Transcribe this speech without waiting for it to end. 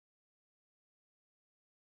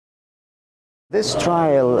This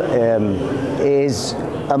trial is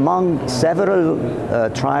among several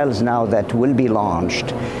trials now that will be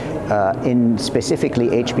launched in specifically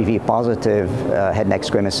HPV positive head and neck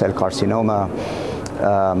squamous cell carcinoma,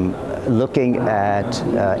 looking at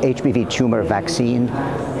HPV tumor vaccine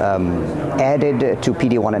added to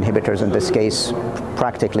PD-1 inhibitors, in this case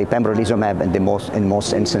practically pembrolizumab in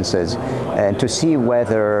most instances, and to see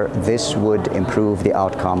whether this would improve the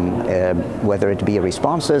outcome, whether it be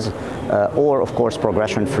responses or of course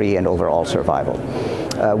progression-free and overall survival.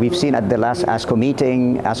 We've seen at the last ASCO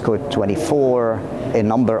meeting, ASCO 24, a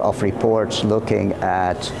number of reports looking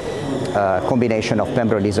at combination of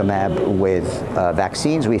pembrolizumab with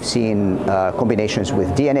vaccines. We've seen combinations with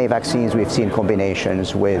DNA vaccines. We've seen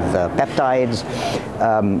combinations with peptides.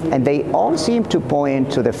 And they all seem to point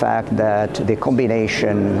to the fact that the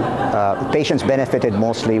combination, patients benefited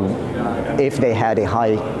mostly if they had a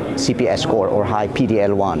high CPS score or high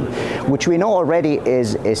PD-L1, which we know already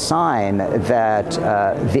is a sign that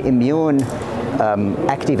the immune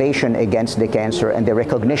activation against the cancer and the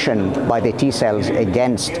recognition by the T cells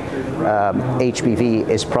against HPV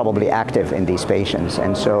is probably active in these patients.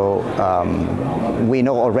 And so we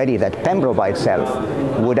know already that pembro by itself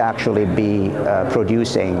would actually be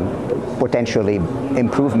producing potentially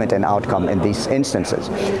improvement in outcome in these instances.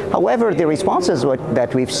 However, the responses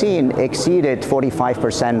that we've seen exceeded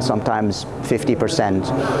 45%, sometimes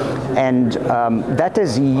 50%. And that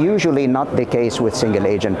is usually not the case with single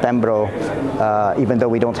agent pembro, even though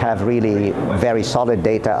we don't have really very solid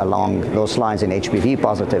data along those lines in HPV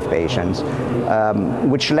positive patients,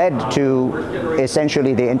 which led to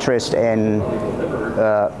essentially the interest in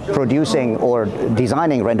producing or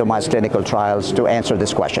designing randomized clinical trials to answer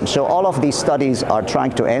this question. So all of these studies are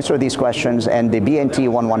trying to answer these questions, and the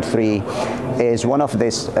BNT113 is one of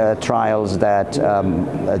these trials that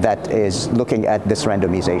that is looking at this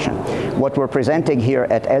randomization. What we're presenting here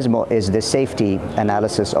at ESMO is the safety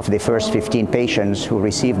analysis of the first 15 patients who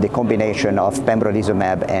received the combination of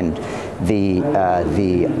pembrolizumab and the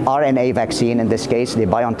RNA vaccine. In this case, the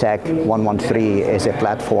BioNTech 113 is a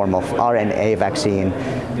platform of RNA vaccine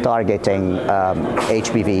targeting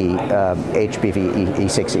HPV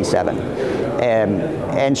E6 E7.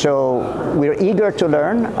 And so we're eager to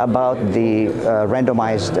learn about the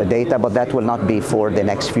randomized data, but that will not be for the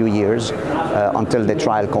next few years until the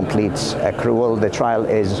trial completes accrual. The trial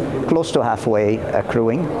is close to halfway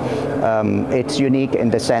accruing. It's unique in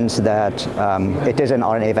the sense that it is an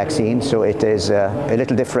RNA vaccine, so it is a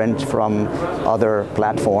little different from other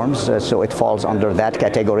platforms. So it falls under that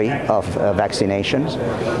category of vaccinations.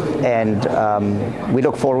 And we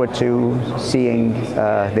look forward to seeing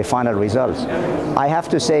the final results. I have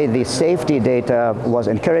to say the safety data was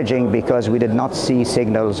encouraging because we did not see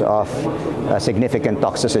signals of significant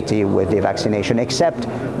toxicity with the vaccination, except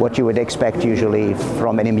what you would expect usually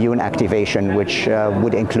from an immune activation, which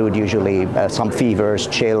would include usually some fevers,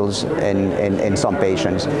 chills in some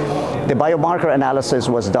patients. The biomarker analysis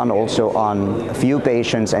was done also on a few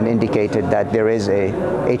patients and indicated that there is a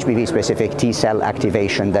HPV-specific T cell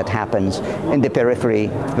activation that happens in the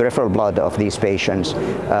peripheral blood of these patients,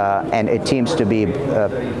 and it seems to be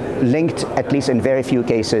linked, at least in very few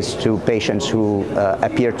cases, to patients who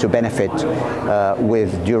appear to benefit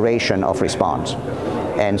with duration of response.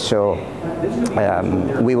 And so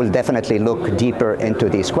we will definitely look deeper into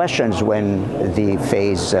these questions when the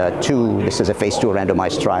phase 2, this is a phase 2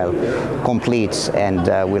 randomized trial, completes, and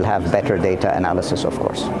we'll have better data analysis, of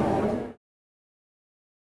course.